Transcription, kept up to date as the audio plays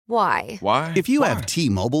Why? Why? If you have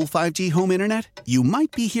T-Mobile 5G home internet, you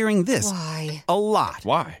might be hearing this Why? a lot.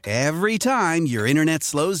 Why? Every time your internet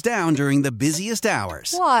slows down during the busiest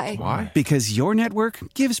hours. Why? Why? Because your network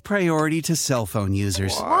gives priority to cell phone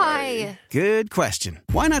users. Why? Good question.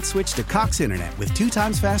 Why not switch to Cox Internet with 2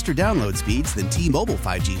 times faster download speeds than T-Mobile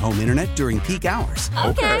 5G home internet during peak hours?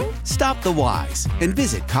 Okay. Stop the whys and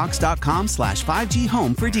visit cox.com/5G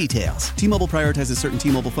home for details. T-Mobile prioritizes certain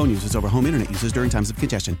T-Mobile phone users over home internet users during times of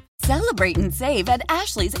congestion. Celebrate and save at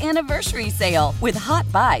Ashley's Anniversary Sale. With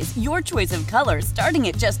Hot Buys, your choice of colors starting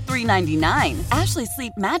at just $3.99. Ashley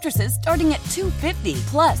Sleep mattresses starting at $2.50.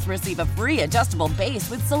 Plus, receive a free adjustable base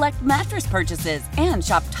with select mattress purchases. And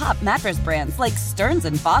shop top mattress brands like Stearns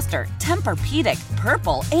 & Foster, Tempur-Pedic,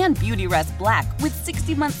 Purple, and Beautyrest Black with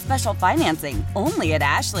 60-month special financing. Only at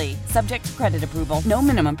Ashley. Subject to credit approval. No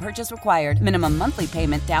minimum purchase required. Minimum monthly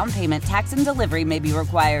payment, down payment, tax, and delivery may be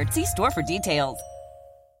required. See store for details.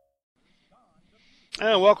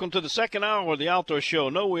 And welcome to the second hour of the Outdoor Show.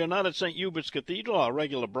 No, we are not at St. Hubert's Cathedral, our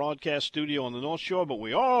regular broadcast studio on the North Shore, but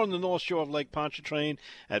we are on the North Shore of Lake Pontchartrain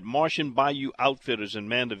at Martian Bayou Outfitters in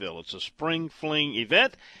Mandeville. It's a spring fling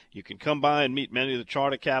event. You can come by and meet many of the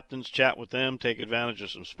charter captains, chat with them, take advantage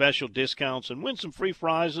of some special discounts, and win some free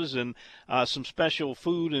prizes and some special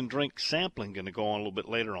food and drink sampling going to go on a little bit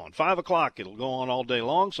later on. 5 o'clock, it'll go on all day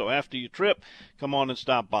long, so after your trip, come on and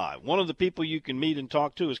stop by. One of the people you can meet and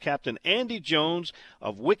talk to is Captain Andy Jones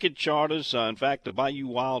of Wicked Charters. In fact, the Bayou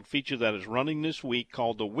Wild feature that is running this week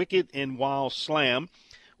called the Wicked and Wild Slam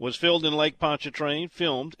was filmed in Lake Pontchartrain,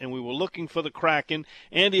 and we were looking for the Kraken.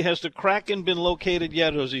 Andy, has the Kraken been located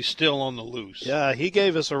yet, or is he still on the loose? Yeah, he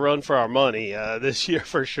gave us a run for our money this year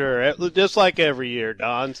for sure, just like every year,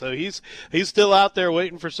 Don. So he's still out there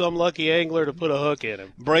waiting for some lucky angler to put a hook in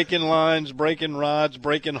him. Breaking lines, breaking rods,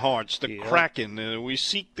 breaking hearts. The Kraken. We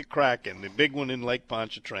seek the Kraken, the big one in Lake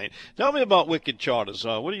Pontchartrain. Tell me about Wicked Charters.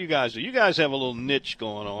 What do you guys do? You guys have a little niche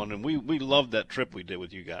going on, and we loved that trip we did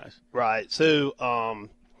with you guys. Right. So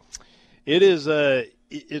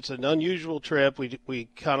it's an unusual trip. We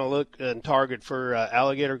kind of look and target for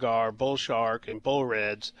alligator gar, bull shark, and bull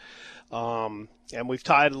reds. And we've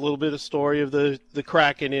tied a little bit of story of the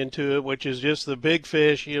Kraken into it, which is just the big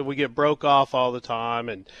fish. You know, we get broke off all the time,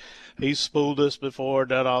 and he's spooled us before,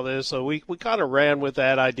 done all this. So we kind of ran with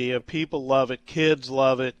that idea. People love it. Kids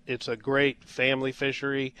love it. It's a great family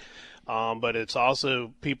fishery. But it's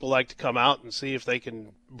also people like to come out and see if they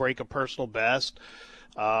can break a personal best.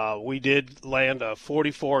 We did land a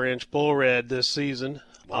 44-inch bull red this season.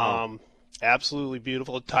 Wow. Absolutely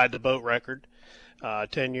beautiful. It tied the boat record,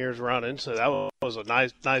 10 years running. So that was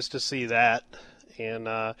nice to see that. And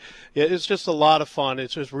it's just a lot of fun.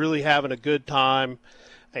 It's just really having a good time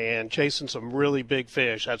and chasing some really big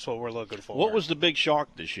fish. That's what we're looking for. What was the big shark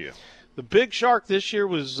this year? The big shark this year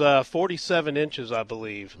was 47 inches, I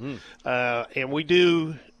believe. And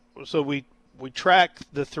we track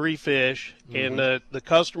the 3 fish, and the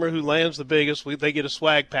customer who lands the biggest, they get a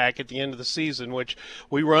swag pack at the end of the season, which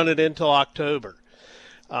we run it until October.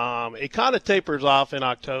 It kind of tapers off in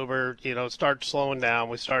October. You know, it starts slowing down.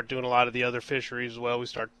 We start doing a lot of the other fisheries as well. We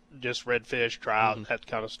start just redfish, trout, that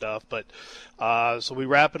kind of stuff. But so we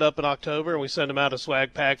wrap it up in October, and we send them out a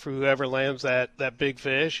swag pack for whoever lands that big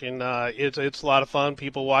fish. And it's a lot of fun.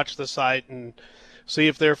 People watch the site and see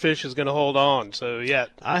if their fish is going to hold on. So, yeah.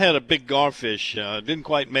 I had a big garfish. Didn't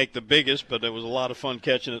quite make the biggest, but it was a lot of fun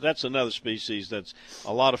catching it. That's another species that's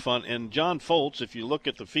a lot of fun. And John Foltz, if you look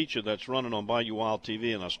at the feature that's running on Bayou Wild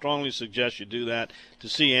TV, and I strongly suggest you do that to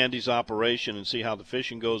see Andy's operation and see how the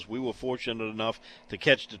fishing goes. We were fortunate enough to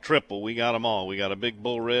catch the triple. We got them all. We got a big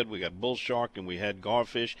bull red, we got bull shark, and we had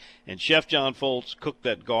garfish. And Chef John Foltz cooked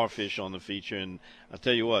that garfish on the feature. And I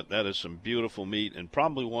tell you what, that is some beautiful meat and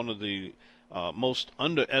probably one of the most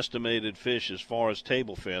underestimated fish as far as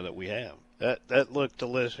table fare that we have. That looked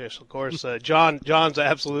delicious. Of course, John's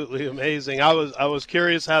absolutely amazing. I was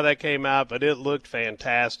curious how that came out, but it looked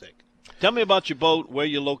fantastic. Tell me about your boat, where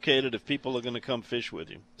you're located, if people are going to come fish with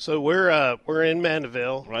you. So we're in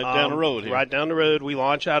Mandeville, right down the road here. Right down the road. We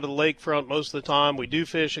launch out of the lakefront most of the time. We do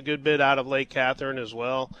fish a good bit out of Lake Catherine as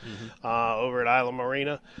well, over at Isla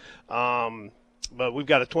Marina. But we've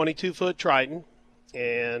got a 22-foot Triton,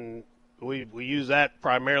 and we use that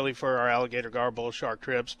primarily for our alligator gar, bull shark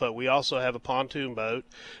trips, but we also have a pontoon boat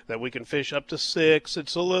that we can fish up to 6.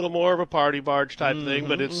 It's a little more of a party barge type thing,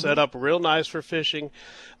 but it's set up real nice for fishing.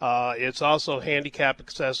 It's also handicap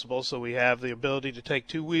accessible, so we have the ability to take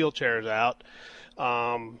 2 wheelchairs out,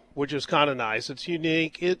 which is kind of nice. It's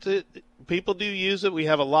unique. People do use it. We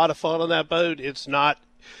have a lot of fun on that boat. It's not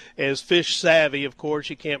as fish savvy. Of course,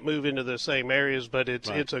 you can't move into the same areas, but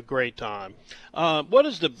it's a great time. What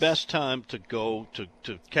is the best time to go to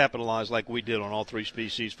capitalize like we did on all three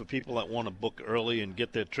species for people that want to book early and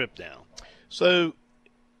get their trip down? So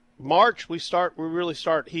March, we really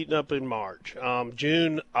start heating up in March.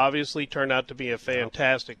 June obviously turned out to be a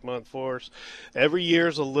fantastic month for us. Every year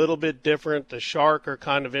is a little bit different. The shark are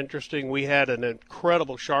kind of interesting. We had an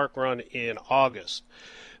incredible shark run in August.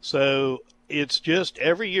 So it's just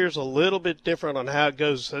every year's a little bit different on how it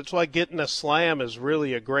goes. That's why getting a slam is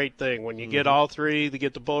really a great thing. When you get all three, you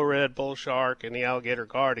get the bull red, bull shark, and the alligator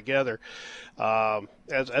gar together,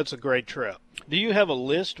 that's a great trip. Do you have a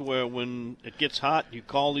list where when it gets hot, you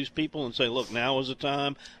call these people and say, look, now is the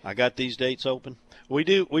time. I got these dates open? We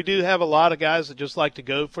do have a lot of guys that just like to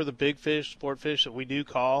go for the big fish, sport fish that we do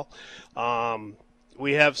call.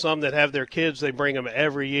 We have some that have their kids. They bring them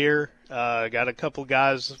every year. Got a couple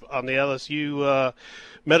guys on the LSU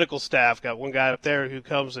medical staff. Got one guy up there who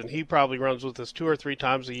comes, and he probably runs with us 2 or 3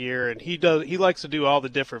 times a year, and he likes to do all the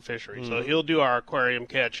different fisheries. So he'll do our aquarium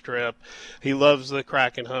catch trip. He loves the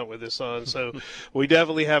Kraken hunt with his son. So we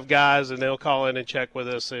definitely have guys, and they'll call in and check with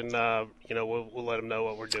us, and we'll let them know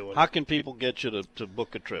what we're doing. How can people get you to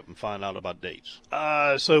book a trip and find out about dates?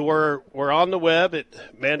 So we're on the web at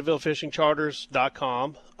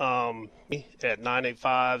MandevilleFishingCharters.com at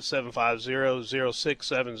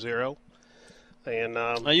 985-750-0670. And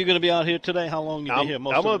are you going to be out here today? How long you be here? I'm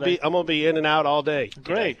going to be in and out all day.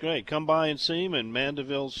 Great. Come by and see him in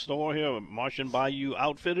Mandeville's store here at Martian Bayou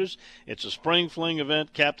Outfitters. It's a spring fling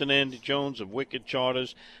event. Captain Andy Jones of Wicked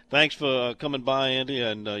Charters. Thanks for coming by, Andy,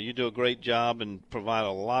 and you do a great job and provide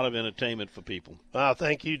a lot of entertainment for people.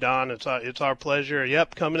 Thank you, Don. It's our pleasure.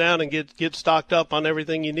 Yep, coming out and get stocked up on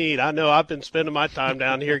everything you need. I know I've been spending my time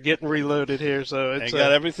down here getting reloaded here, so it's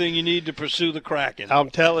got everything you need to pursue the Kraken. I'm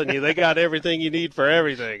telling you, they got everything you need for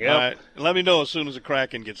everything. Yep. All right. Let me know as soon as the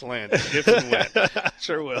Kraken gets landed. If and when.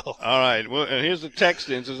 Sure will. All right. Well, and here's the text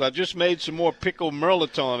in. Says, I just made some more pickled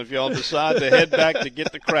Merlaton if y'all decide to head back to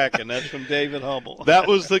get the Kraken. That's from David Hubble. That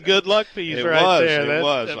was the good luck piece there. It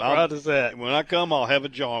was. That brought us that. When I come, I'll have a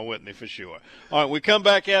jar with me for sure. All right. We come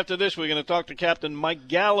back after this. We're going to talk to Captain Mike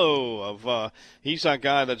Gallo of he's our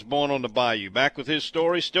guy that's born on the bayou. Back with his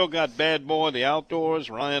story. Still got Bad Boy, the Outdoors,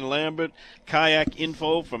 Ryan Lambert, kayak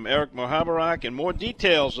info from Eric Mohabarak, and more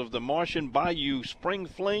details of the Martian Bayou Spring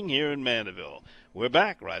Fling here in Mandeville. We're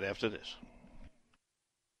back right after this.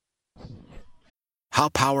 How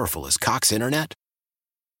powerful is Cox Internet?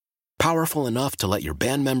 Powerful enough to let your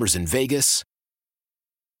band members in Vegas,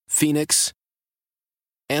 Phoenix,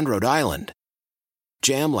 and Rhode Island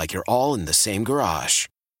jam like you're all in the same garage.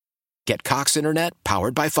 Get Cox Internet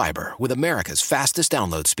powered by fiber with America's fastest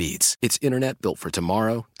download speeds. It's internet built for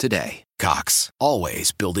tomorrow, today. Cox,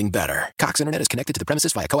 always building better. Cox Internet is connected to the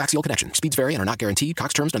premises via coaxial connection. Speeds vary and are not guaranteed.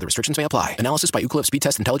 Cox terms and other restrictions may apply. Analysis by Ookla Speed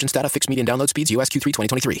Test Intelligence Data. Fixed median download speeds. US Q3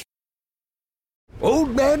 2023.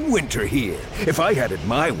 Old Man Winter here. If I had it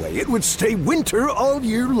my way, it would stay winter all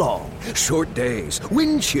year long. Short days,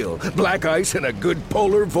 wind chill, black ice, and a good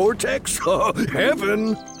polar vortex. Oh,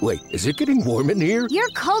 heaven. Wait, is it getting warm in here? Your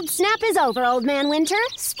cold snap is over, Old Man Winter.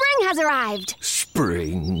 Spring has arrived.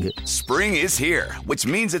 Spring. Spring is here, which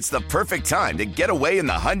means it's the perfect time to get away in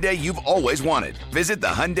the Hyundai you've always wanted. Visit the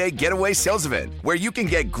Hyundai Getaway Sales Event, where you can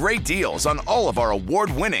get great deals on all of our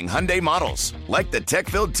award-winning Hyundai models, like the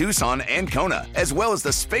tech-filled Tucson and Kona, as well as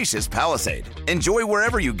the spacious Palisade. Enjoy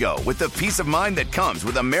wherever you go with the peace of mind that comes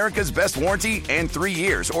with America's best warranty and 3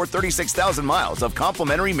 years or 36,000 miles of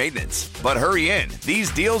complimentary maintenance. But hurry in,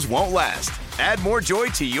 these deals won't last. Add more joy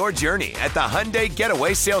to your journey at the Hyundai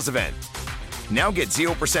Getaway Sales Event. Now get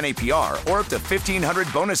 0% APR or up to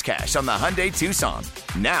 $1,500 bonus cash on the Hyundai Tucson.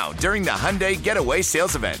 Now, during the Hyundai Getaway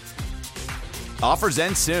Sales Event. Offers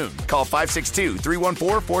end soon. Call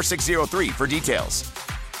 562-314-4603 for details.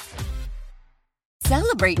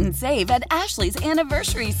 Celebrate and save at Ashley's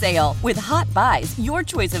Anniversary Sale. With Hot Buys, your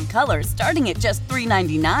choice of colors starting at just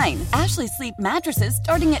 $3.99. Ashley Sleep mattresses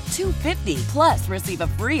starting at $2.50. Plus, receive a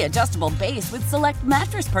free adjustable base with select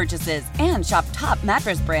mattress purchases. And shop top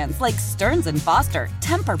mattress brands like Stearns & Foster,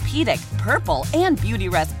 Tempur-Pedic, Purple, and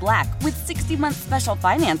Beautyrest Black with 60-month special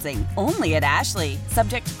financing. Only at Ashley.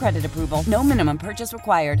 Subject to credit approval. No minimum purchase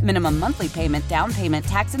required. Minimum monthly payment, down payment,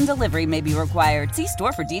 tax, and delivery may be required. See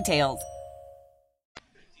store for details.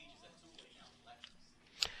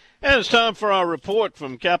 And it's time for our report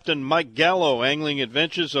from Captain Mike Gallo, Angling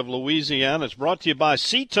Adventures of Louisiana. It's brought to you by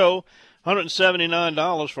Sea-Tow,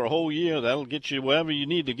 $179 for a whole year. That'll get you wherever you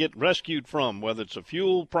need to get rescued from, whether it's a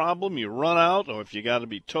fuel problem, you run out, or if you got to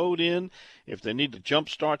be towed in, if they need to jump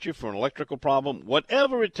start you for an electrical problem,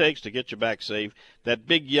 whatever it takes to get you back safe, that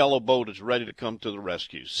big yellow boat is ready to come to the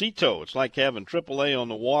rescue. Sea Tow, it's like having AAA on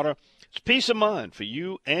the water. It's peace of mind for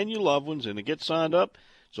you and your loved ones, and to get signed up,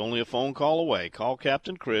 it's only a phone call away. Call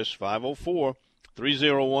Captain Chris,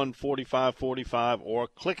 504-301-4545, or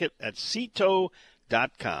click it at seatow.com.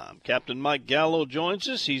 Captain Mike Gallo joins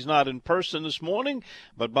us. He's not in person this morning,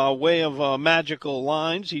 but by way of magical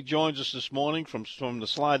lines, he joins us this morning from the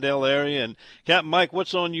Slidell area. And Captain Mike,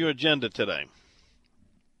 what's on your agenda today?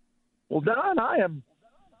 Well, Don, I am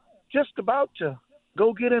just about to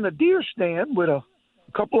go get in a deer stand with a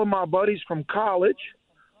couple of my buddies from college.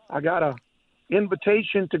 I got a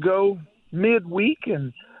invitation to go midweek,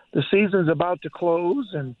 and the season's about to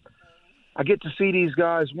close, and I get to see these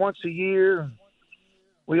guys once a year.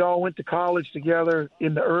 We all went to college together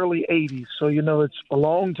in the early 80s, so, it's a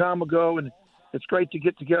long time ago, and it's great to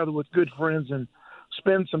get together with good friends and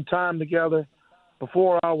spend some time together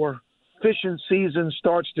before our fishing season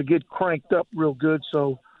starts to get cranked up real good.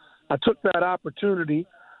 So I took that opportunity.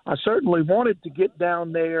 I certainly wanted to get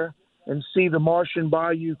down there and see the Martian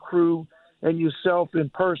Bayou crew and yourself in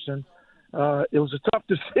person. It was a tough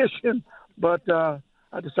decision, but I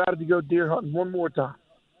decided to go deer hunting one more time.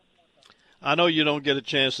 I know you don't get a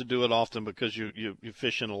chance to do it often because you're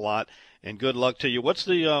fishing a lot, and good luck to you. What's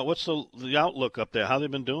the outlook up there? How they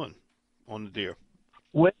been doing on the deer?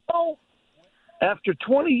 Well, after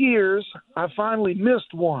 20 years, I finally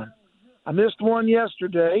missed one. I missed one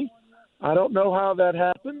yesterday. I don't know how that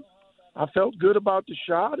happened. I felt good about the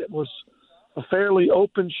shot. It was a fairly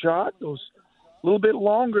open shot. It was a little bit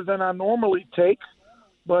longer than I normally take,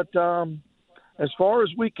 but as far as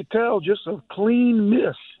we could tell, just a clean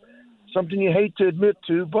miss. Something you hate to admit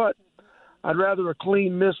to, but I'd rather a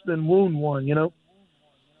clean miss than wound one,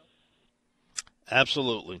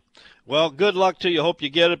 Absolutely. Well, good luck to you. Hope you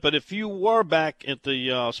get it. But if you were back at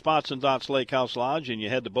the Spots and Dots Lake House Lodge and you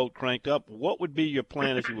had the boat cranked up, what would be your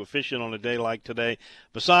plan if you were fishing on a day like today,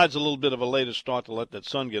 besides a little bit of a later start to let that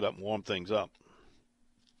sun get up and warm things up?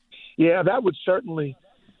 Yeah, that would certainly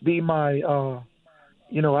be my,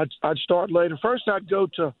 I'd start later. First, I'd go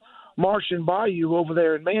to Martian Bayou over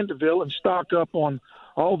there in Mandeville and stock up on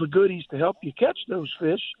all the goodies to help you catch those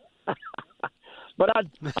fish. But I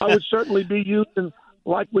would certainly be using,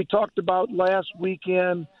 like we talked about last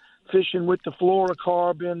weekend, fishing with the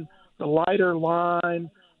fluorocarbon, the lighter line,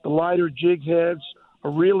 the lighter jig heads, a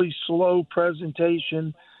really slow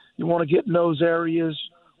presentation. You want to get in those areas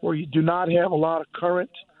where you do not have a lot of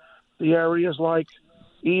current, the areas like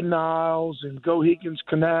Eden Isles and Gohegan's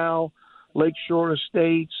Canal, Lakeshore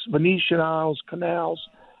Estates, Venetian Isles, canals,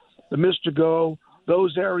 the Mr. Go,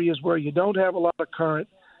 those areas where you don't have a lot of current,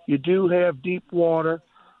 you do have deep water,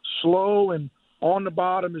 slow and on the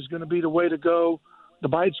bottom is going to be the way to go. The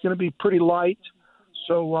bite's going to be pretty light.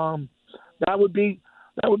 So that would be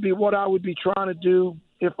what I would be trying to do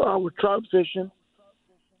if I were trout fishing.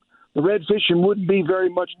 The red fishing wouldn't be very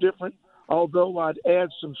much different, although I'd add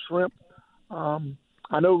some shrimp.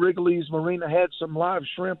 I know Wrigley's Marina had some live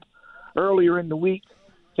shrimp earlier in the week.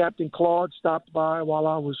 Captain Claude stopped by while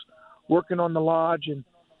I was working on the lodge, and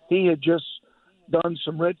he had just done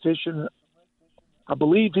some red fishing. I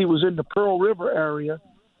believe he was in the Pearl River area,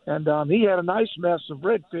 and he had a nice mess of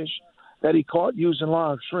redfish that he caught using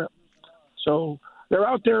live shrimp. So they're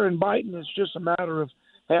out there and biting. It's just a matter of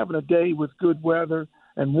having a day with good weather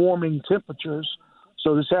and warming temperatures.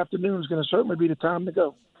 So this afternoon is going to certainly be the time to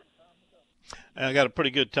go. And I got a pretty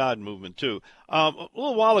good tide movement, too. A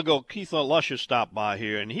little while ago, Keith Lusher stopped by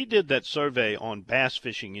here, and he did that survey on bass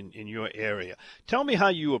fishing in your area. Tell me how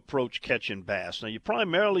you approach catching bass. Now,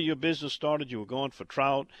 your business started, you were going for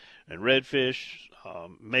trout and redfish,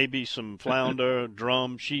 maybe some flounder,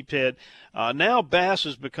 drum, sheephead. Now bass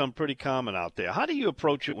has become pretty common out there. How do you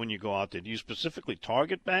approach it when you go out there? Do you specifically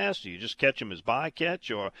target bass? Do you just catch them as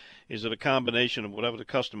bycatch, or is it a combination of whatever the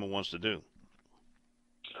customer wants to do?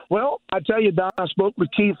 Well, I tell you, Don, I spoke with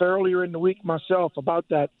Keith earlier in the week myself about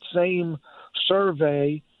that same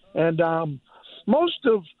survey, and most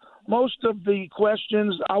of the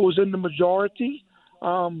questions I was in the majority.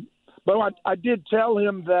 But I did tell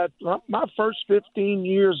him that my first 15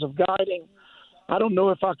 years of guiding, I don't know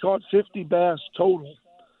if I caught 50 bass total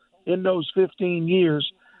in those 15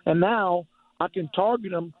 years, and now I can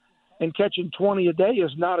target them, and catching 20 a day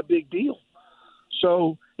is not a big deal.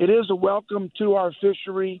 So it is a welcome to our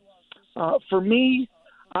fishery. For me,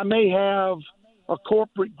 I may have a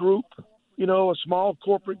corporate group, a small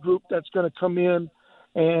corporate group that's going to come in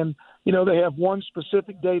and they have one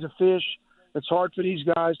specific day to fish. It's hard for these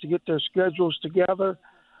guys to get their schedules together.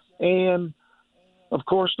 And, of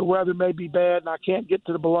course, the weather may be bad, and I can't get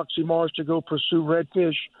to the Biloxi Marsh to go pursue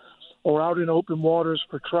redfish or out in open waters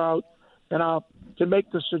for trout. And I can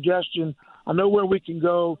make the suggestion, I know where we can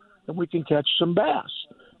go and we can catch some bass.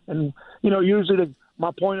 And, usually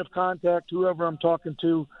my point of contact, whoever I'm talking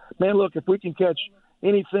to, man, look, if we can catch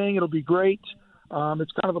anything, it'll be great. It's kind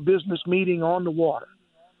of a business meeting on the water.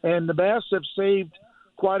 And the bass have saved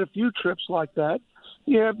quite a few trips like that.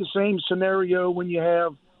 You have the same scenario when you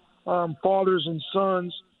have fathers and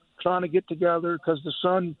sons trying to get together because the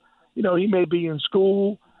son, he may be in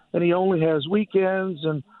school and he only has weekends.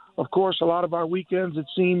 And, of course, a lot of our weekends, it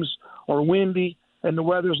seems, are windy and the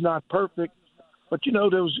weather's not perfect. But,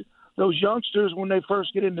 those youngsters, when they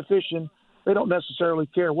first get into fishing, they don't necessarily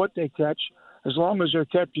care what they catch as long as they're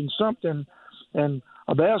catching something. And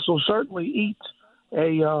a bass will certainly eat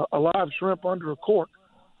a live shrimp under a cork.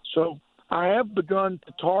 So I have begun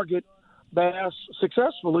to target bass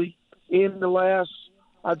successfully in the last,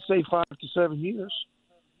 I'd say, 5 to 7 years.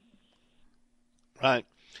 Right.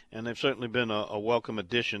 And they've certainly been a welcome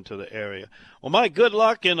addition to the area. Well, Mike, good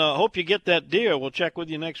luck, and hope you get that deer. We'll check with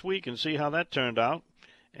you next week and see how that turned out.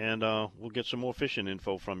 And we'll get some more fishing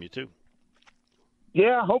info from you, too.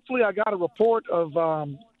 Yeah, hopefully I got a report of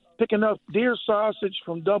picking up deer sausage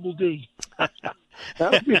from Double D.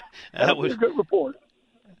 That would be a good report.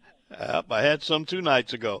 I had some 2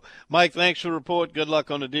 nights ago. Mike, thanks for the report. Good luck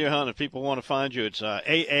on the deer hunt. If people want to find you, it's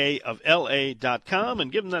aaofla.com,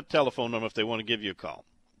 and give them that telephone number if they want to give you a call.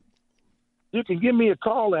 You can give me a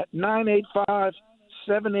call at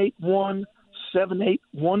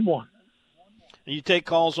 985-781-7811. And you take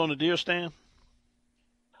calls on the deer stand?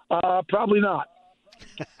 Probably not.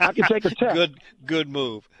 I can take a text. Good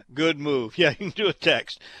move. Good move. Yeah, you can do a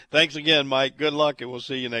text. Thanks again, Mike. Good luck, and we'll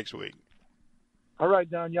see you next week. All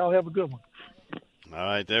right, Don. Y'all have a good one. All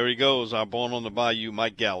right, there he goes, our Born on the Bayou,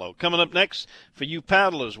 Mike Gallo. Coming up next, for you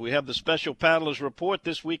paddlers, we have the Special Paddlers Report.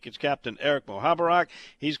 This week it's Captain Eric Mohabarak.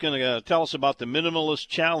 He's going to tell us about the Minimalist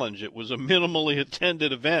Challenge. It was a minimally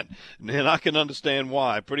attended event, and I can understand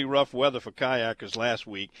why. Pretty rough weather for kayakers last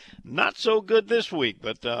week. Not so good this week,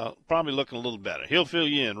 but probably looking a little better. He'll fill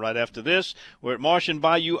you in right after this. We're at Marsh &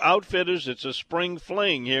 Bayou Outfitters. It's a spring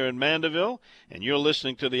fling here in Mandeville, and you're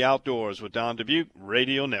listening to The Outdoors with Don Dubuque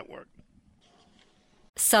Radio Network.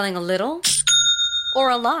 Selling a little or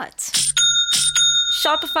a lot?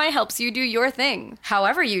 Shopify helps you do your thing,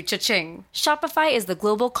 however you cha-ching. Shopify is the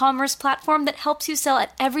global commerce platform that helps you sell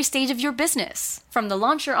at every stage of your business. From the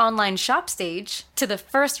launch your online shop stage, to the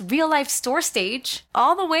first real-life store stage,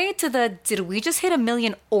 all the way to the did we just hit 1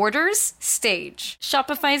 million orders stage.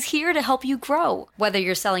 Shopify is here to help you grow. Whether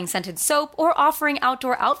you're selling scented soap or offering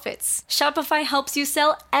outdoor outfits, Shopify helps you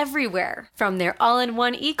sell everywhere. From their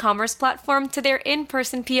all-in-one e-commerce platform to their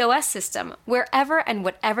in-person POS system, wherever and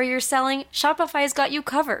whatever you're selling, Shopify's got you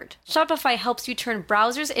covered. Shopify helps you turn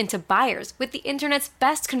browsers into buyers with the internet's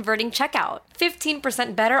best converting checkout.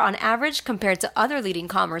 15% better on average compared to other leading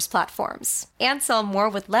commerce platforms. And sell more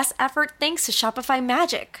with less effort thanks to Shopify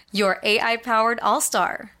Magic, your AI-powered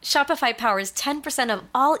all-star. Shopify powers 10% of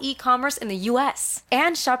all e-commerce in the U.S.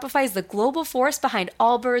 And Shopify is the global force behind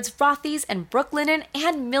Allbirds, Rothy's, and Brooklinen,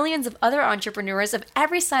 and millions of other entrepreneurs of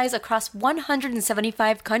every size across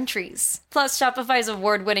 175 countries. Plus, Shopify's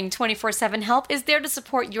award-winning 24/7 help is there to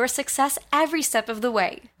support your success every step of the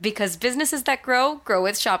way. Because businesses that grow, grow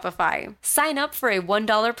with Shopify. Sign up for a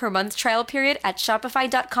 $1 per month trial period at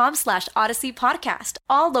shopify.com/Odyssey Podcast,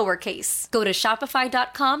 all lowercase. Go to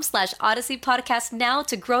shopify.com/Odyssey Podcast now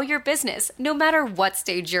to grow your business, no matter what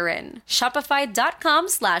stage you're in.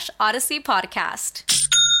 Shopify.com/Odyssey Podcast.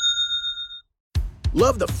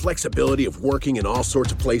 Love the flexibility of working in all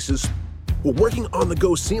sorts of places? Well, working on the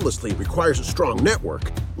go seamlessly requires a strong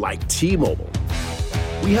network like T-Mobile.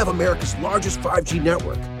 We have America's largest 5G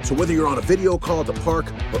network, so whether you're on a video call at the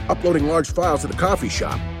park or uploading large files at the coffee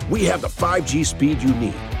shop, we have the 5G speed you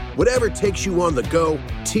need. Whatever takes you on the go,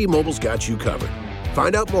 T-Mobile's got you covered.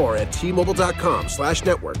 Find out more at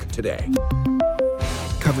T-Mobile.com/network today.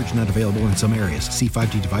 Coverage not available in some areas. See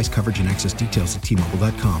 5G device coverage and access details at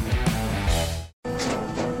T-Mobile.com.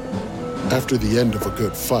 After the end of a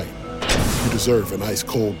good fight, you deserve an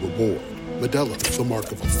ice-cold reward. Modelo, the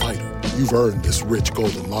mark of a fighter. You've earned this rich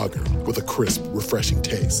golden lager with a crisp, refreshing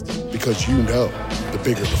taste. Because you know, the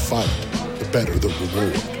bigger the fight, the better the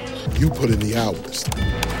reward. You put in the hours,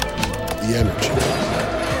 the energy,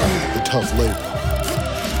 the tough labor.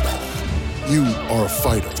 You are a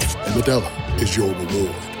fighter, and Modelo is your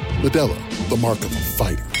reward. Modelo, the mark of a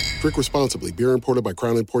fighter. Drink responsibly. Beer imported by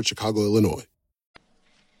Crown Imports, Chicago, Illinois.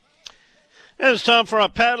 And it's time for our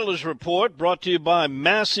Paddlers Report, brought to you by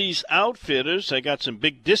Massey's Outfitters. They got some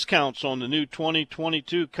big discounts on the new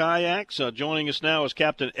 2022 kayaks. Joining us now is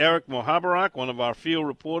Captain Eric Mohabarak, one of our field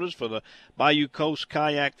reporters for the Bayou Coast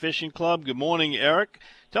Kayak Fishing Club. Good morning, Eric.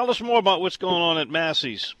 Tell us more about what's going on at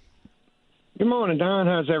Massey's. Good morning, Don.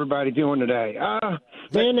 How's everybody doing today?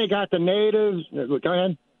 Man, they got the natives. Go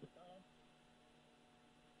ahead.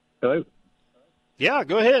 Hello? Yeah,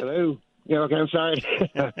 go ahead. Hello? Yeah, okay, I'm sorry.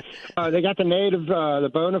 They got the native, the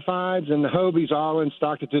bona fides, and the Hobies all in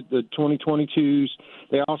stock at the 2022s.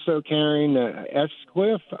 They also carrying the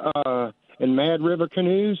Esquif and Mad River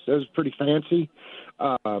canoes. Those are pretty fancy.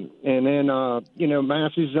 And then,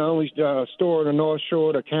 Massey's is the only store on the North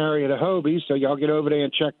Shore to carry the Hobies, so y'all get over there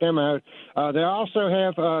and check them out. They also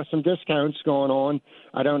have some discounts going on.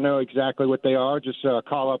 I don't know exactly what they are. Just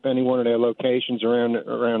call up any one of their locations around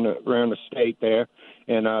the state there,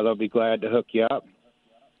 and they'll be glad to hook you up.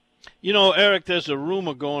 You know, Eric, there's a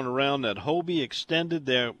rumor going around that Hobie extended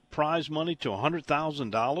their prize money to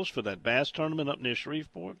 $100,000 for that bass tournament up near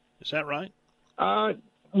Shreveport. Is that right? I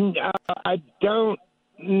don't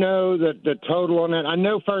know the total on that. I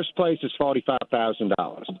know first place is $45,000.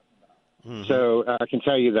 Mm-hmm. So I can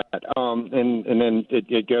tell you that. And then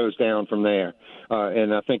it goes down from there.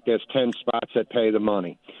 And I think there's 10 spots that pay the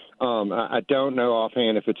money. I don't know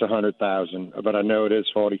offhand if it's $100,000, but I know it is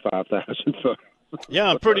 $45,000 for. Yeah,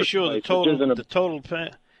 I'm pretty sure the total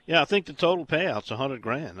pay. Yeah, I think the total payout's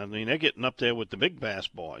 $100,000. I mean, they're getting up there with the big bass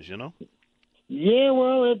boys, you know. Yeah,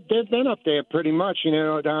 well, they've been up there pretty much. You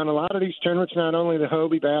know, Don, a lot of these tournaments, not only the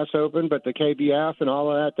Hobie Bass Open, but the KBF and all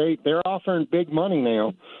of that, they're offering big money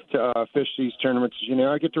now to fish these tournaments. You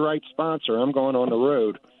know, I get the right sponsor. I'm going on the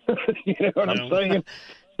road. You know what I'm saying?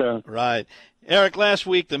 So. Right. Eric, last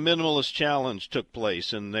week the Minimalist Challenge took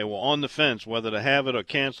place, and they were on the fence whether to have it or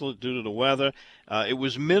cancel it due to the weather. It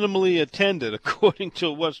was minimally attended, according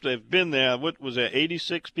to what's they've been there. What was there,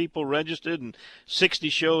 86 people registered, and 60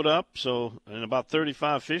 showed up, and about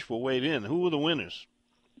 35 fish were weighed in. Who were the winners?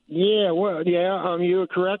 Yeah, well, you were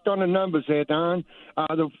correct on the numbers there, Don.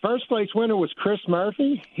 The first place winner was Chris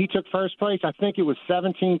Murphy. He took first place. I think it was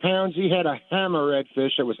 17 pounds. He had a hammerhead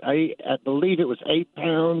fish that was 8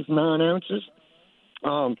 pounds, 9 ounces.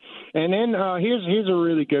 And then here's a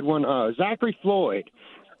really good one. Zachary Floyd.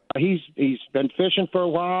 He's been fishing for a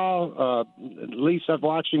while. At least I've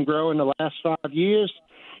watched him grow in the last 5 years.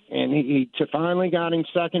 And he finally got him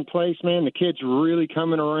second place, man. The kid's really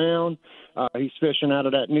coming around. He's fishing out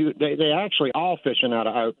of that new – they actually all fishing out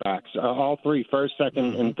of Outbacks. All three, first,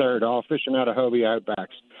 second, and third, all fishing out of Hobie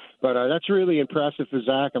Outbacks. But that's really impressive for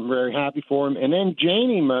Zach. I'm very happy for him. And then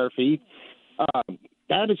Janie Murphy,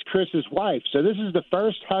 that is Chris's wife. So this is the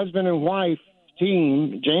first husband and wife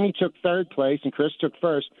team. Janie took third place and Chris took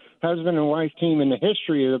first. Husband and wife team in the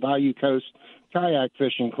history of the Bayou Coast Kayak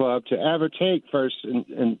Fishing Club to ever take first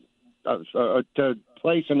to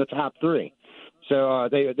place in the top 3. So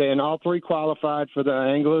they and all 3 qualified for the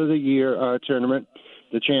Angler of the Year tournament,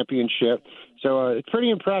 the championship. So it's pretty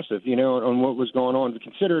impressive, you know, on what was going on,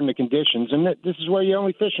 considering the conditions. And this is where you're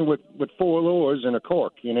only fishing with 4 lures and a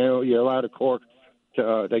cork. You know, you're allowed a cork.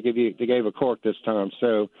 They gave a cork this time.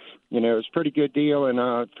 So, you know, it's a pretty good deal.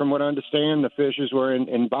 And from what I understand, the fishes were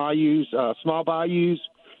in bayous, small bayous,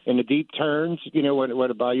 in the deep turns, you know, where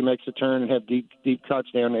the bayou makes a turn and have deep cuts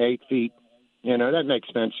down to 8 feet. You know, that makes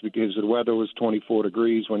sense because the weather was 24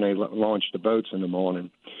 degrees when they launched the boats in the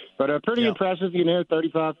morning. But pretty impressive, you know,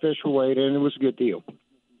 35 fish were weighed in. It was a good deal.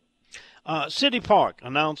 City Park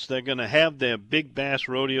announced they're going to have their big bass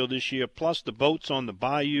rodeo this year, plus the boats on the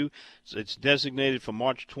bayou. It's designated for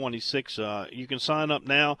March 26. You can sign up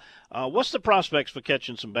now. What's the prospects for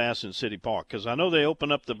catching some bass in City Park? Because I know they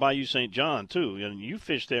open up the Bayou St. John, too, and you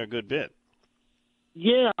fish there a good bit.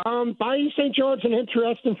 Yeah, Bayou St. John's an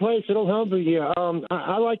interesting place. It'll humble you.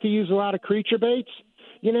 I like to use a lot of creature baits,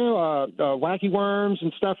 you know, wacky worms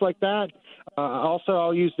and stuff like that. Also,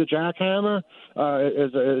 I'll use the jackhammer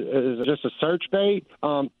as just a search bait.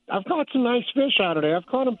 I've caught some nice fish out of there. I've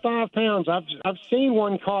caught them 5 pounds. I've seen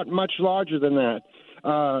one caught much larger than that.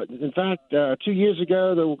 In fact, 2 years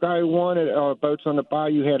ago, the guy who won at Boats on the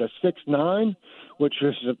Bayou had a 6'9", which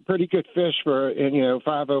was a pretty good fish for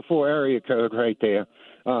 504 area code right there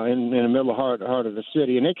in the middle heart of the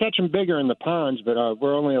city. And they catch them bigger in the ponds, but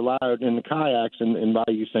we're only allowed in the kayaks in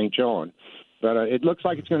Bayou St. John. But it looks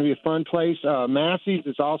like it's going to be a fun place. Massey's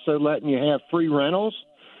is also letting you have free rentals.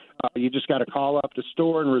 You just got to call up the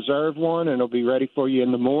store and reserve one, and it'll be ready for you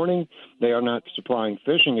in the morning. They are not supplying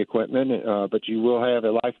fishing equipment, but you will have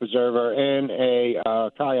a life preserver and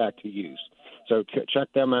a kayak to use. So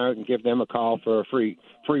check them out and give them a call for a free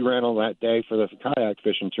rental that day for the kayak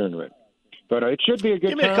fishing tournament. But it should be a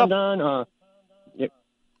good time, Don.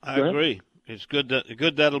 I agree. It's good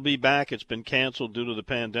that'll be back. It's been canceled due to the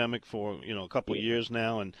pandemic for a couple of years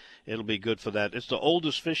now, and it'll be good for that. It's the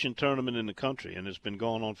oldest fishing tournament in the country, and it's been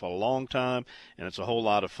going on for a long time, and it's a whole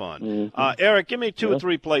lot of fun. Mm-hmm. Eric, give me 2 or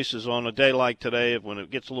 3 places on a day like today when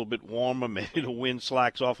it gets a little bit warmer, maybe the wind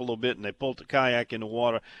slacks off a little bit, and they pull the kayak in the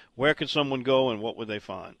water. Where could someone go, and what would they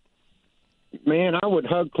find? Man, I would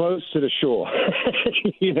hug close to the shore.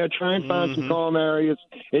 Try and find some calm areas.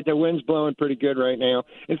 The wind's blowing pretty good right now.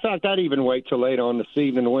 In fact, I'd even wait till later on this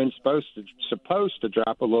evening. The wind's supposed to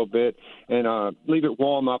drop a little bit and leave it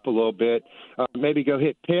warm up a little bit. Maybe go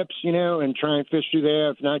hit Pips, and try and fish through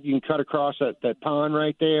there. If not, you can cut across that pond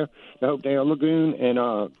right there, the Hopedale Lagoon,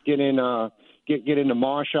 and get in the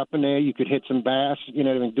marsh up in there. You could hit some bass. They've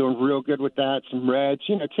been doing real good with that. Some reds,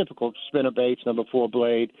 typical spinner baits, number 4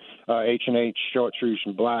 blade, H&H, chartreuse,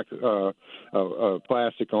 and black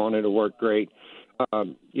plastic on it. It'll work great.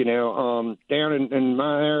 Down in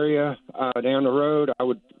my area, down the road, I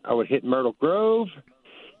would hit Myrtle Grove.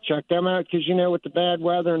 Check them out because, with the bad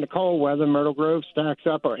weather and the cold weather, Myrtle Grove stacks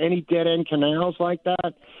up, or any dead-end canals like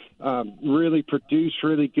that, really produce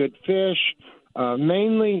really good fish.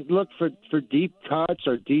 Mainly look for deep cuts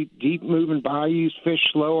or deep moving bayous. Fish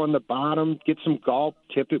slow on the bottom. Get some gulp.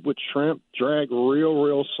 Tip it with shrimp. Drag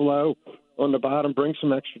real slow on the bottom. Bring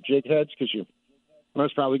some extra jig heads because you're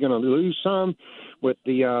most probably going to lose some with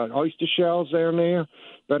the oyster shells down there.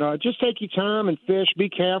 But just take your time and fish. Be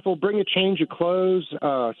careful. Bring a change of clothes.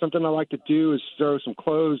 Something I like to do is throw some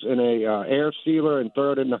clothes in a air sealer and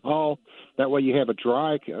throw it in the hull. That way you have a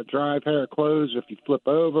dry pair of clothes if you flip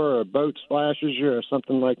over or a boat splashes you or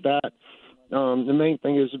something like that. The main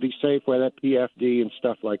thing is to be safe, wear that PFD and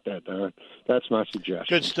stuff like that, Don. That's my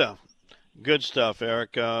suggestion. Good stuff,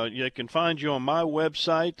 Eric. You can find you on my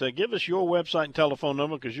website. Give us your website and telephone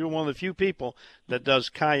number because you're one of the few people that does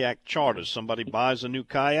kayak charters. Somebody buys a new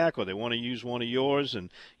kayak or they want to use one of yours and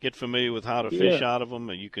get familiar with how to fish out of them,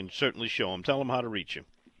 and you can certainly show them. Tell them how to reach you.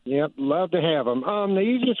 Yep, love to have them. The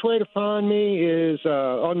easiest way to find me is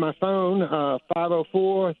on my phone,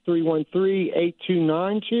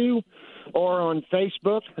 504-313-8292, or on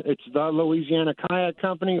Facebook. It's the Louisiana Kayak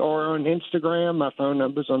Company, or on Instagram. My phone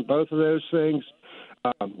number's on both of those things.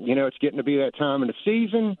 It's getting to be that time of the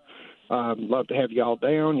season. Love to have y'all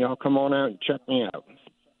down. Y'all come on out and check me out.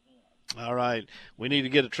 All right. We need to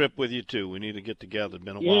get a trip with you, too. We need to get together. It's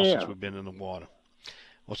been a while since we've been in the water.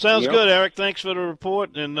 Well, sounds good, Eric. Thanks for the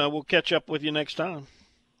report, and we'll catch up with you next time.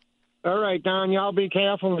 All right, Don. Y'all be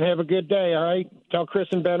careful and have a good day, all right? Tell Chris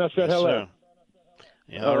and Ben I said hello. Sir.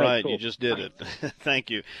 Yeah, all right. Cool. You just did it. Thank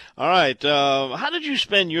you. All right. How did you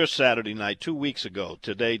spend your Saturday night 2 weeks ago?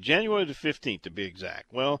 Today, January the 15th, to be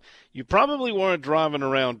exact. Well, you probably weren't driving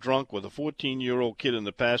around drunk with a 14-year-old kid in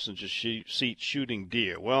the passenger seat shooting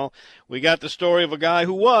deer. Well, we got the story of a guy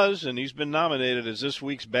who was, and he's been nominated as this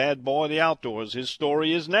week's Bad Boy of the Outdoors. His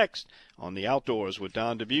story is next on the Outdoors with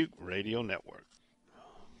Don Dubuque Radio Network.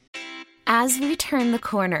 As we turn the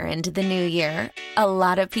corner into the new year, a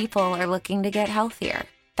lot of people are looking to get healthier.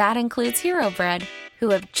 That includes Hero Bread,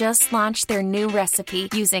 who have just launched their new recipe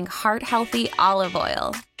using heart-healthy olive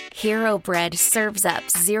oil. Hero Bread serves up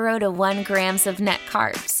 0 to 1 grams of net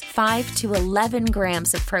carbs, 5 to 11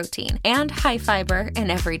 grams of protein, and high fiber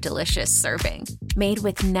in every delicious serving. Made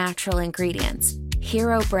with natural ingredients,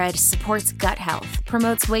 Hero Bread supports gut health,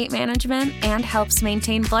 promotes weight management, and helps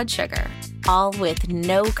maintain blood sugar. All with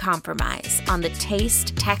no compromise on the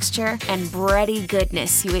taste, texture, and bready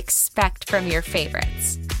goodness you expect from your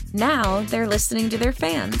favorites. Now they're listening to their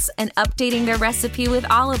fans and updating their recipe with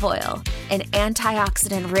olive oil, an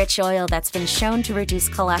antioxidant-rich oil that's been shown to reduce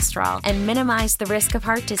cholesterol and minimize the risk of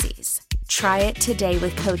heart disease. Try it today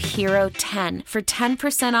with code HERO10 for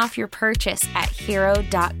 10% off your purchase at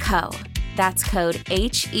hero.co. That's code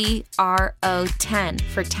HERO10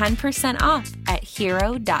 for 10% off at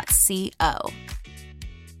hero.co.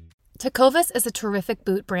 Tecovas is a terrific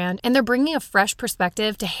boot brand, and they're bringing a fresh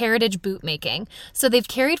perspective to heritage boot making. So they've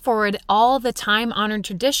carried forward all the time-honored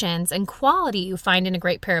traditions and quality you find in a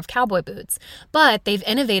great pair of cowboy boots, but they've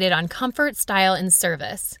innovated on comfort, style, and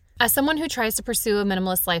service. As someone who tries to pursue a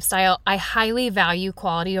minimalist lifestyle, I highly value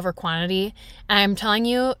quality over quantity, and I'm telling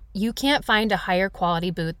you, you can't find a higher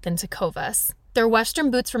quality boot than Tecovas. Their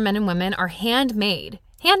Western boots for men and women are handmade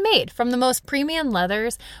from the most premium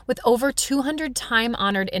leathers with over 200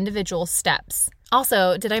 time-honored individual steps.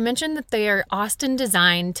 Also, did I mention that they are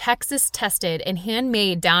Austin-designed, Texas-tested, and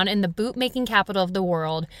handmade down in the boot-making capital of the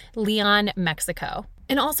world, Leon, Mexico.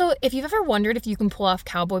 And also, if you've ever wondered if you can pull off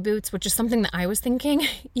cowboy boots, which is something that I was thinking,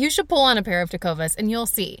 you should pull on a pair of Tecovas and you'll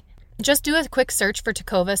see. Just do a quick search for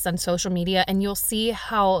Tecovas on social media and you'll see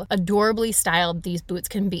how adorably styled these boots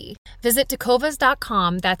can be. Visit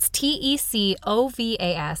tecovas.com, that's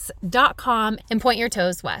TECOVAS.com, and point your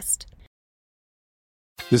toes west.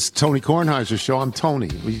 This is Tony Kornheiser's show. I'm Tony.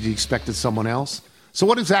 You expected someone else? So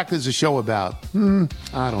what exactly is the show about?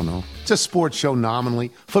 I don't know. It's a sports show nominally.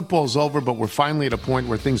 Football's over, but we're finally at a point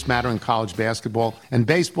where things matter in college basketball, and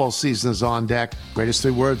baseball season is on deck. Greatest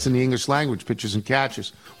 3 words in the English language, pitchers and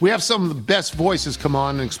catchers. We have some of the best voices come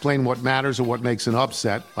on and explain what matters or what makes an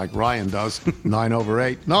upset, like Ryan does,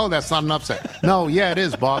 9/8. No, that's not an upset. No, yeah, it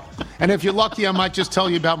is, Bob. And if you're lucky, I might just tell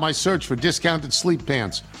you about my search for discounted sleep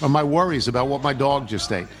pants or my worries about what my dog just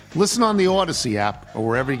ate. Listen on the Odyssey app or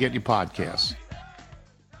wherever you get your podcasts.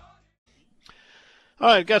 All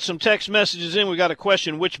right, got some text messages in. We got a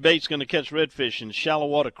question, which bait's going to catch redfish in shallow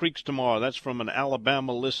water creeks tomorrow? That's from an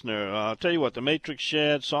Alabama listener. I'll tell you what, the matrix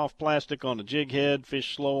shad, soft plastic on the jig head,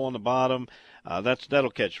 fish slow on the bottom, that'll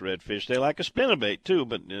catch redfish. They like a spinnerbait too,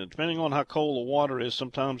 but depending on how cold the water is,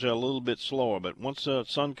 sometimes they're a little bit slower. But once the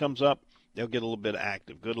sun comes up, they'll get a little bit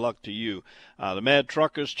active. Good luck to you. The Mad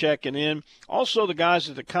Truckers checking in. Also, the guys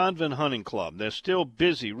at the Convent Hunting Club. They're still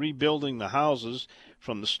busy rebuilding the houses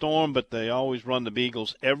from the storm, but they always run the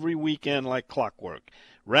Beagles every weekend like clockwork.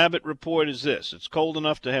 Rabbit report is this. It's cold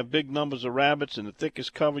enough to have big numbers of rabbits in the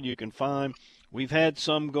thickest cover you can find. We've had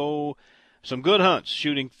some good hunts,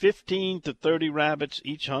 shooting 15 to 30 rabbits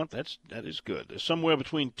each hunt. That is good. There's somewhere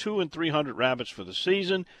between 200 and 300 rabbits for the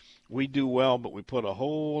season. We do well, but we put a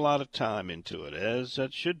whole lot of time into it, as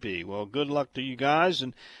that should be. Well, good luck to you guys,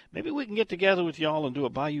 and maybe we can get together with y'all and do a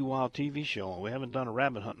Bayou Wild TV show. We haven't done a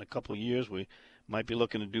rabbit hunt in a couple of years. We might be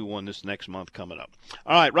looking to do one this next month coming up.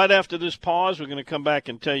 All right, right after this pause, we're going to come back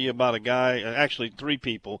and tell you about a guy, actually 3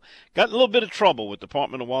 people, got in a little bit of trouble with the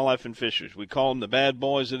Department of Wildlife and Fisheries. We call them the bad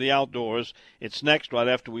boys of the outdoors. It's next, right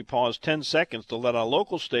after we pause 10 seconds to let our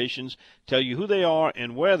local stations tell you who they are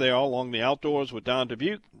and where they are along the Outdoors with Don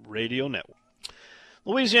Dubuque Radio Network.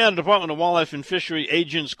 Louisiana Department of Wildlife and Fishery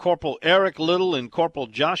agents Corporal Eric Little and Corporal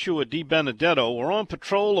Joshua D. Benedetto were on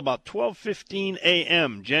patrol about 12:15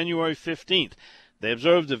 a.m., January 15th. They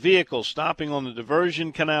observed a vehicle stopping on the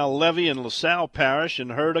Diversion Canal levee in LaSalle Parish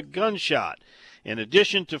and heard a gunshot. In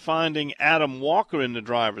addition to finding Adam Walker in the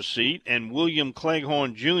driver's seat and William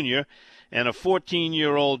Cleghorn Jr. and a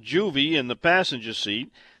 14-year-old juvie in the passenger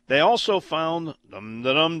seat, they also found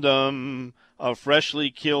a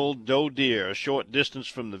freshly killed doe deer a short distance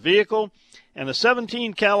from the vehicle and a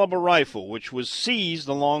 17 caliber rifle, which was seized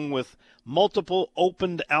along with multiple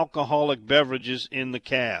opened alcoholic beverages in the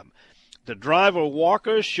cab. The driver,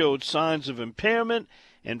 Walker, showed signs of impairment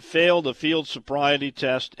and failed a field sobriety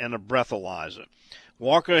test and a breathalyzer.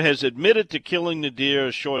 Walker has admitted to killing the deer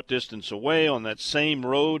a short distance away on that same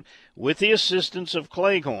road with the assistance of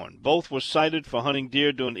Cleghorn. Both were cited for hunting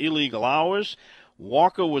deer during illegal hours.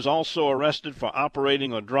 Walker was also arrested for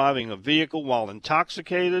operating or driving a vehicle while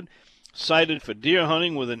intoxicated, cited for deer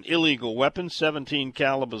hunting with an illegal weapon, 17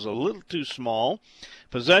 caliber is a little too small,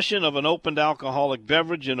 possession of an opened alcoholic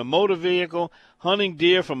beverage in a motor vehicle, hunting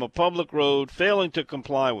deer from a public road, failing to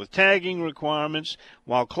comply with tagging requirements,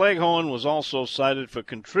 while Cleghorn was also cited for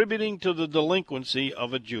contributing to the delinquency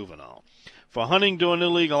of a juvenile. For hunting during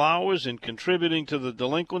illegal hours and contributing to the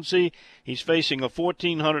delinquency, he's facing a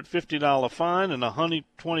 $1,450 fine and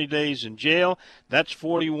 120 days in jail. That's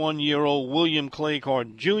 41-year-old William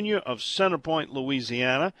Cleghorn Jr. of Centerpoint,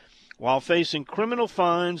 Louisiana, while facing criminal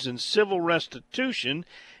fines and civil restitution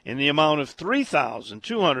in the amount of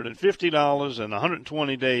 $3,250 and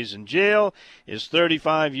 120 days in jail is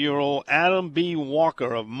 35-year-old Adam B.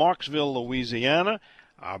 Walker of Marksville, Louisiana,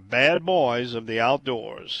 our bad boys of the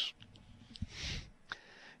outdoors.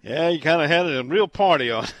 Yeah, you kind of had a real party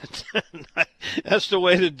on it. That's the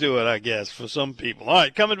way to do it, I guess, for some people. All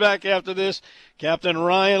right, coming back after this, Captain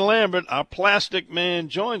Ryan Lambert, our plastic man,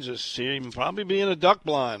 joins us. He will probably be in a duck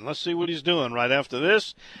blind. Let's see what he's doing right after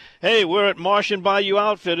this. Hey, we're at Martian Bayou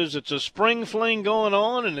Outfitters. It's a spring fling going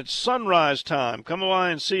on, and it's sunrise time. Come by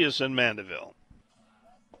and see us in Mandeville.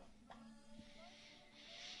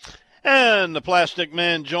 And the Plastic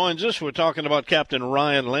Man joins us. We're talking about Captain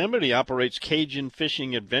Ryan Lambert. He operates Cajun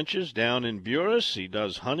Fishing Adventures down in Buras. He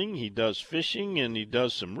does hunting, he does fishing, and he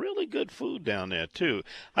does some really good food down there, too.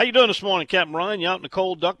 How you doing this morning, Captain Ryan? You out in the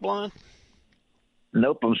cold duck blind?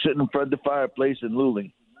 Nope, I'm sitting in front of the fireplace in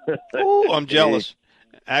Luling. Oh, I'm jealous.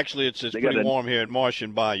 Actually, it's pretty warm here at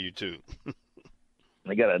Martian Bayou, too.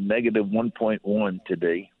 I got a negative 1.1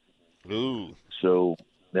 today. Ooh. So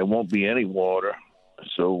there won't be any water.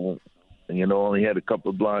 So, only had a couple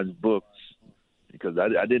of blinds booked. because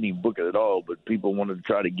I didn't even book it at all. But people wanted to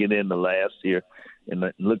try to get in the last year,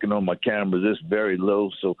 and looking on my cameras, it's very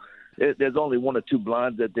low. So there's only 1 or 2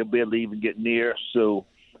 blinds that they'll be able to even get near. So,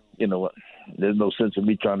 there's no sense of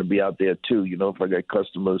me trying to be out there too. If I got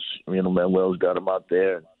customers, Manuel's got them out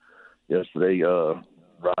there. Yesterday,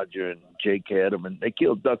 Roger and Jake had them, and they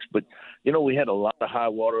killed ducks. But we had a lot of high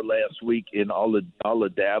water last week, and all the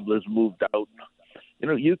dabblers moved out.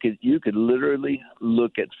 You could literally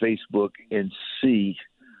look at Facebook and see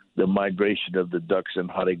the migration of the ducks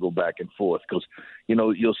and how they go back and forth. Because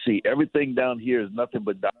you'll see everything down here is nothing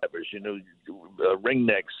but divers.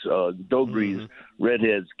 Ringnecks, dogries,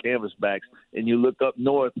 redheads, canvasbacks, and you look up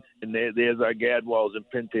north, and there's our gadwalls and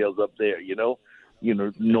pintails up there.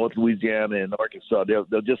 North Louisiana and Arkansas,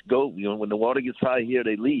 they'll just go. When the water gets high here,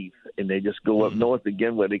 they leave and they just go up north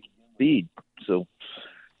again where they can feed. So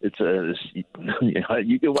it's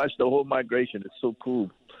you can watch the whole migration. It's so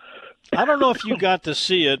cool. I don't know if you got to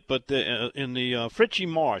see it, but in the Fritchie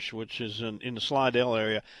Marsh, which is in the Slidell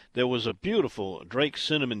area, there was a beautiful Drake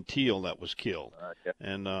cinnamon teal that was killed. Yeah.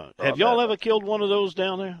 And have y'all ever killed one of those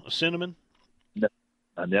down there, a cinnamon? No,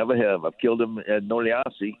 I never have. I've killed them at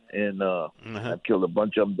Noliasi, and I've killed a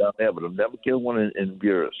bunch of them down there, but I've never killed one in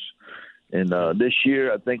Buras. And this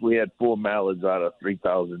year, I think we had 4 mallards out of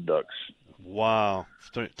 3,000 ducks. Wow,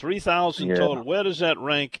 3,000 Yeah. total. Where does that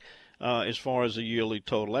rank as far as a yearly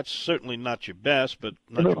total? That's certainly not your best, but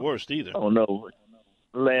not your worst either. Oh, no.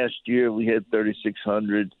 Last year we had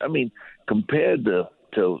 3,600. I mean, compared to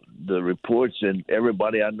the reports and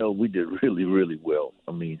everybody I know, we did really, really well.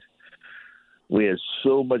 I mean, we had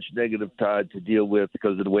so much negative tide to deal with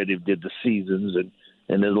because of the way they did the seasons.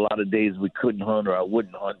 And there's a lot of days we couldn't hunt or I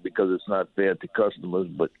wouldn't hunt because it's not fair to customers.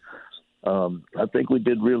 But I think we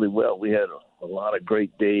did really well. We had a lot of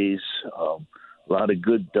great days, a lot of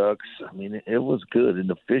good ducks. I mean, it was good, and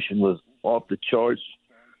the fishing was off the charts.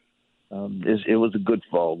 It was a good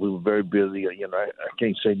fall. We were very busy. I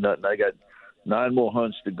can't say nothing. I got 9 more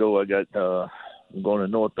hunts to go. I'm going to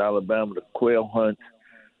North Alabama to quail hunt.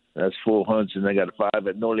 That's 4 hunts, and I got 5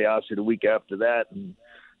 at Noliasi the week after that, and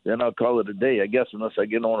then I'll call it a day, I guess, unless I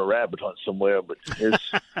get on a rabbit hunt somewhere. But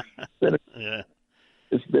it's been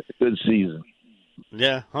it's been a good season.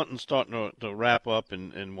 Yeah, hunting's starting to wrap up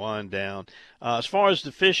and wind down. As far as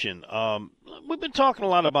the fishing, we've been talking a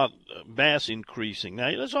lot about bass increasing.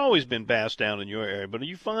 Now, there's always been bass down in your area, but are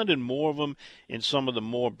you finding more of them in some of the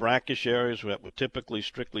more brackish areas that were typically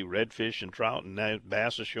strictly redfish and trout, and now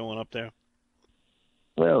bass are showing up there?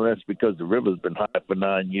 Well, that's because the river's been high for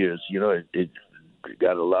 9 years. It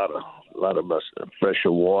got a lot of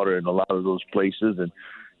fresher water in a lot of those places, and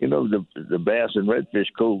the bass and redfish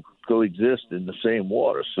coexist in the same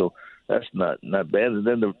water, so that's not bad. And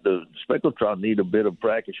then the speckled trout need a bit of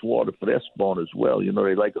brackish water for their spawn as well.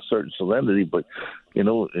 They like a certain salinity, but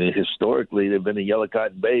historically they've been in Yellow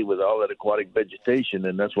Cotton Bay with all that aquatic vegetation,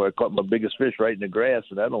 and that's where I caught my biggest fish, right in the grass,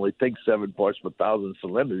 and that only takes 7 parts per thousand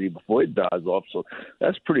salinity before it dies off. So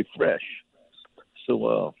that's pretty fresh.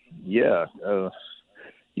 So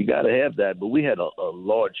you got to have that. But we had a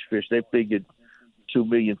large fish. They figured 2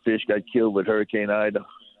 million fish got killed with Hurricane Ida,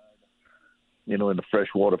 in the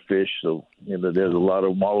freshwater fish. So, there's a lot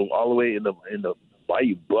of them all the way in the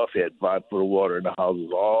Bayou Bluff had 5 foot of water in the houses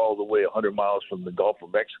all the way 100 miles from the Gulf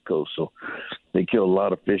of Mexico. So they killed a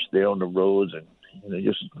lot of fish there on the roads and,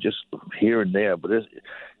 just here and there. But it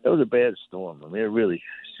was a bad storm. I mean, it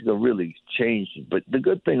really changed. But the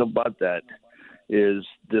good thing about that is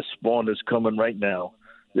this spawn is coming right now.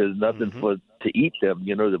 There's nothing to eat them.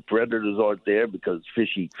 The predators aren't there because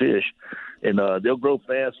fish eat fish, and they'll grow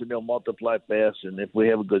fast and they'll multiply fast. And if we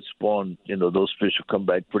have a good spawn, those fish will come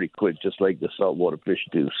back pretty quick, just like the saltwater fish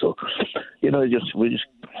do. So, we just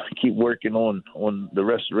keep working on the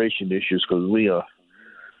restoration issues because we are.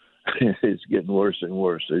 It's getting worse and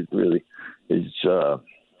worse. It really is. That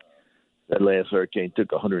last hurricane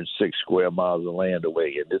took 106 square miles of land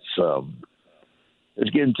away, and it's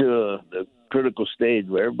getting to the critical stage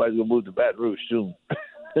where everybody's gonna move to Baton Rouge soon.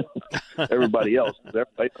 Everybody else,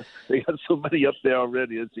 they got so many up there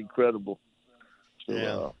already. It's incredible.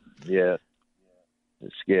 So, it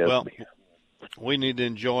scares me. We need to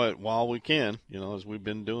enjoy it while we can, as we've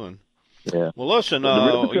been doing. Yeah. Well, listen,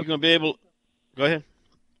 are you gonna be able? Go ahead.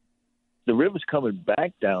 The river's coming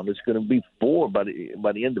back down. It's going to be 4 by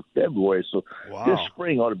the end of February. So this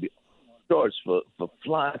spring ought to be starts for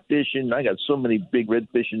fly fishing. I got so many big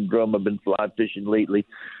redfish and drum. I've been fly fishing lately,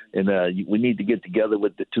 and we need to get together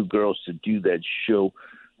with the 2 girls to do that show.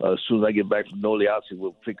 As soon as I get back from Noliasi,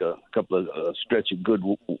 we'll pick a couple of stretch of good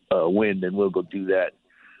wind, and we'll go do that.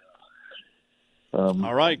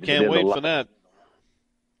 All right, can't wait for that.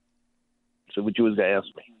 So what you was gonna ask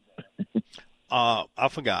me? I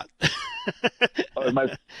forgot. Am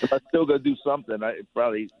I still gonna do something? I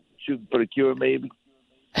probably shoot for the cure, maybe.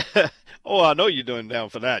 Oh, I know you're doing down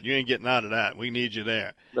for that. You ain't getting out of that. We need you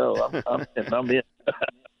there. No, I'm in.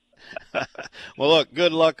 Well, look,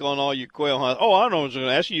 good luck on all your quail hunts. Oh, I know what I was going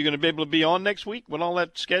to ask you. You're going to be able to be on next week with all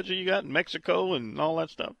that schedule you got in Mexico and all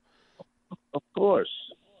that stuff? Of course.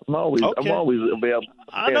 I'm always available.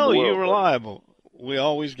 I know you're reliable. We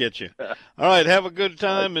always get you. All right, have a good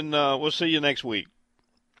time, and we'll see you next week.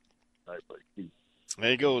 All right, buddy.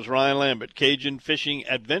 There he goes, Ryan Lambert,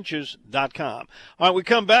 CajunFishingAdventures.com. All right, we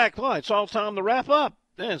come back. Well, it's all time to wrap up.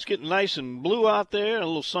 Yeah, it's getting nice and blue out there, a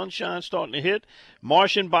little sunshine starting to hit.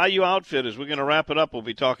 Martian Bayou Outfitters, we're going to wrap it up. We'll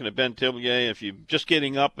be talking to Ben Tillier. If you're just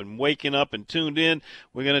getting up and waking up and tuned in,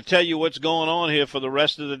 we're going to tell you what's going on here for the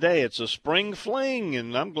rest of the day. It's a spring fling,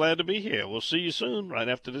 and I'm glad to be here. We'll see you soon, right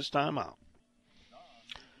after this time out.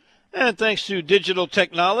 And thanks to digital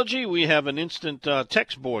technology, we have an instant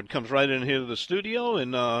text board. Comes right in here to the studio.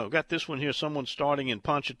 And I've got this one here, someone starting in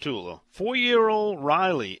Ponchatoula. 4-year-old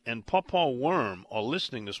Riley and Pawpaw Worm are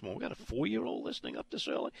listening this morning. We got a 4-year-old listening up this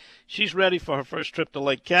early. She's ready for her first trip to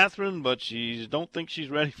Lake Catherine, but she don't think she's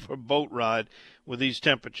ready for a boat ride with these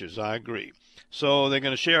temperatures. I agree. So they're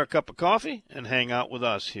going to share a cup of coffee and hang out with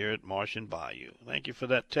us here at Martian Bayou. Thank you for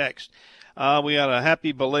that text. We got a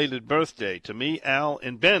happy belated birthday to me, Al,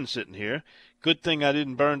 and Ben sitting here. Good thing I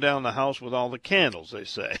didn't burn down the house with all the candles, they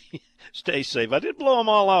say. Stay safe. I did blow them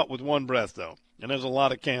all out with one breath, though. And there's a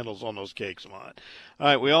lot of candles on those cakes of mine. All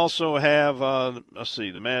right, we also have,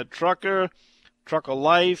 the Mad Trucker, Trucker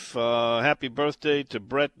Life. Happy birthday to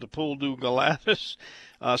Brett the Pool Do Galatis.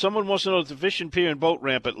 Someone wants to know if the fishing pier and boat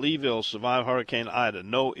ramp at Leeville survived Hurricane Ida.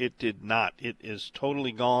 No, it did not. It is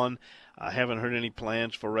totally gone. I haven't heard any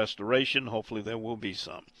plans for restoration. Hopefully there will be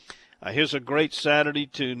some. Here's a great Saturday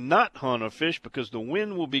to not hunt or fish because the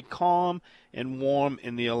wind will be calm and warm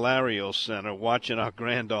in the Ilario Center watching our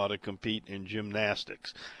granddaughter compete in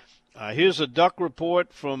gymnastics. Here's a duck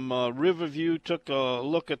report from Riverview. Took a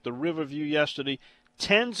look at the Riverview yesterday.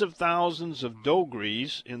 Tens of thousands of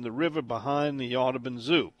dogries in the river behind the Audubon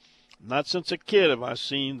Zoo. Not since a kid have I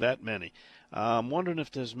seen that many. I'm wondering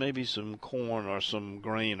if there's maybe some corn or some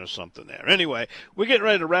grain or something there. Anyway, we're getting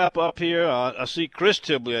ready to wrap up here. I see Chris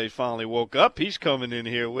Tiblier finally woke up. He's coming in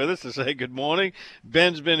here with us to say good morning.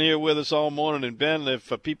 Ben's been here with us all morning. And, Ben, if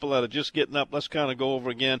for people that are just getting up, let's kind of go over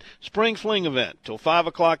again. Spring Fling event till 5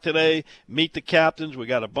 o'clock today. Meet the captains. We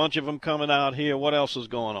got a bunch of them coming out here. What else is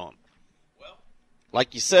going on?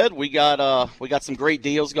 Like you said, we got some great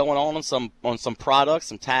deals going on some products,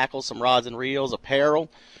 some tackles, some rods and reels, apparel.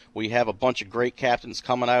 We have a bunch of great captains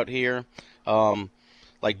coming out here,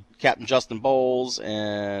 like Captain Justin Bowles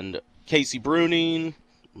and Casey Bruning.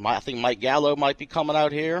 I think Mike Gallo might be coming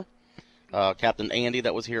out here. Captain Andy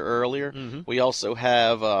that was here earlier. Mm-hmm. We also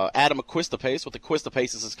have Adam Aquistapace with the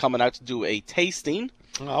Aquistapaces is coming out to do a tasting.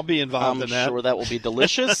 I'll be involved in that. I'm sure that will be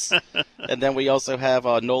delicious. And then we also have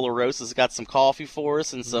Nola Rose has got some coffee for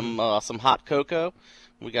us and some hot cocoa.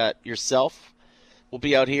 We got yourself. We'll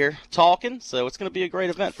be out here talking, so it's going to be a great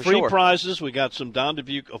event for sure. Free prizes. We got some Don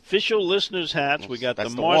Dubuque official listeners hats. We got the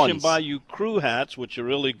Martian Bayou crew hats, which are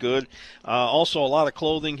really good. Also, a lot of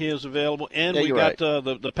clothing here is available. And we got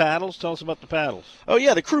the paddles. Tell us about the paddles. Oh,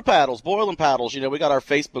 yeah, the crew paddles, boiling paddles. You know, we got our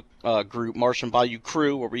Facebook group, Martian Bayou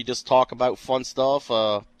Crew, where we just talk about fun stuff,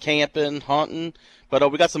 camping, hunting. But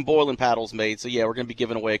we got some boiling paddles made, so yeah, we're going to be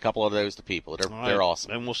giving away a couple of those to people. They're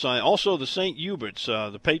awesome. And we'll sign also the St. Hubert's,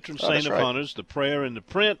 the patron saint of hunters, the prayer in the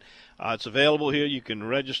print. It's available here. You can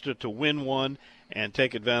register to win one and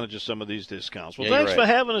take advantage of some of these discounts. Well, thanks for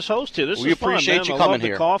having us host here. This is fun, man. We appreciate you coming here.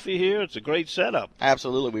 I love the coffee here. It's a great setup.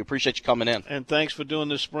 Absolutely. We appreciate you coming in. And thanks for doing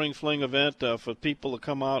this Spring Fling event for people to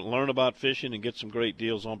come out and learn about fishing and get some great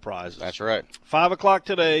deals on prizes. That's right. 5 o'clock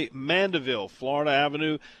today, Mandeville, Florida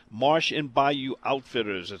Avenue, Marsh and Bayou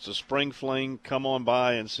Outfitters. It's a Spring Fling. Come on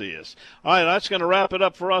by and see us. All right, that's going to wrap it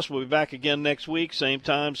up for us. We'll be back again next week, same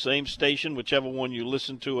time, same station, whichever one you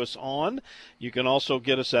listen to us on. You can also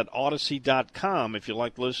get us at Odyssey.com if you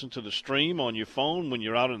like to listen to the stream on your phone when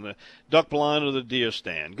you're out in the duck blind or the deer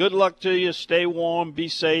stand. Good luck to you. Stay warm. Be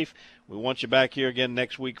safe. We want you back here again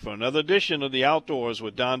next week for another edition of The Outdoors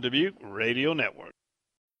with Don Dubuque Radio Network.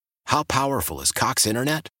 How powerful is Cox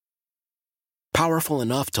Internet? Powerful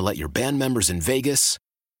enough to let your band members in Vegas,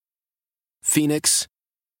 Phoenix,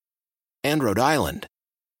 and Rhode Island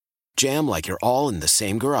jam like you're all in the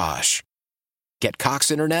same garage. Get Cox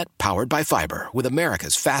Internet powered by fiber with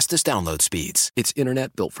America's fastest download speeds. It's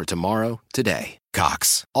internet built for tomorrow, today.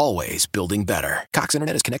 Cox, always building better. Cox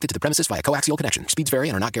Internet is connected to the premises via coaxial connection. Speeds vary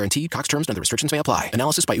and are not guaranteed. Cox terms and other restrictions may apply.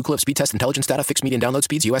 Analysis by Ookla Speed Test Intelligence Data. Fixed median download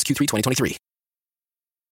speeds. US Q3 2023.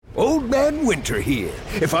 Old Man Winter here.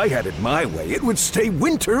 If I had it my way, it would stay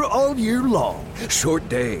winter all year long. Short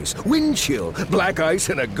days, wind chill, black ice,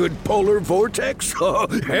 and a good polar vortex. Oh,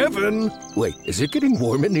 heaven. Wait, is it getting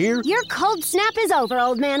warm in here? Your cold snap is over,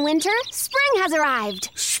 Old Man Winter. Spring has arrived.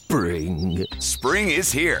 Spring. Spring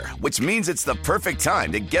is here, which means it's the perfect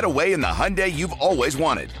time to get away in the Hyundai you've always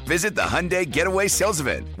wanted. Visit the Hyundai Getaway Sales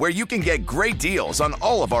Event, where you can get great deals on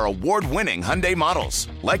all of our award-winning Hyundai models,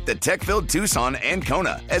 like the tech-filled Tucson and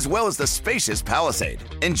Kona, as well as the spacious Palisade.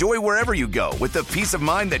 Enjoy wherever you go with the peace of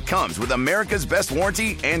mind that comes with America's best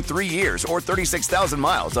warranty and 3 years or 36,000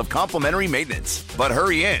 miles of complimentary maintenance. But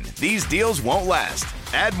hurry in, these deals won't last.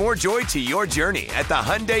 Add more joy to your journey at the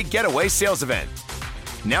Hyundai Getaway Sales Event.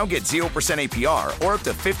 Now get 0% APR or up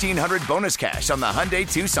to $1,500 bonus cash on the Hyundai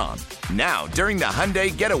Tucson. Now, during the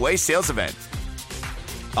Hyundai Getaway Sales Event.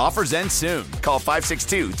 Offers end soon. Call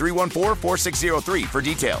 562-314-4603 for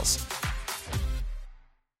details.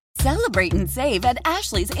 Celebrate and save at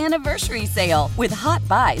Ashley's Anniversary Sale. With Hot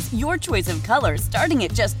Buys, your choice of colors starting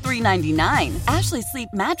at just $3.99. Ashley Sleep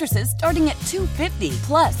mattresses starting at $2.50.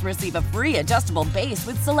 Plus, receive a free adjustable base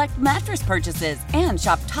with select mattress purchases. And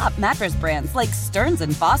shop top mattress brands like Stearns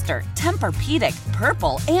 & Foster, Tempur-Pedic,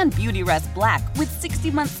 Purple, and Beautyrest Black with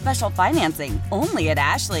 60-month special financing. Only at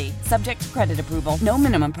Ashley. Subject to credit approval. No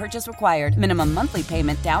minimum purchase required. Minimum monthly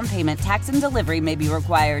payment, down payment, tax, and delivery may be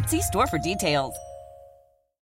required. See store for details.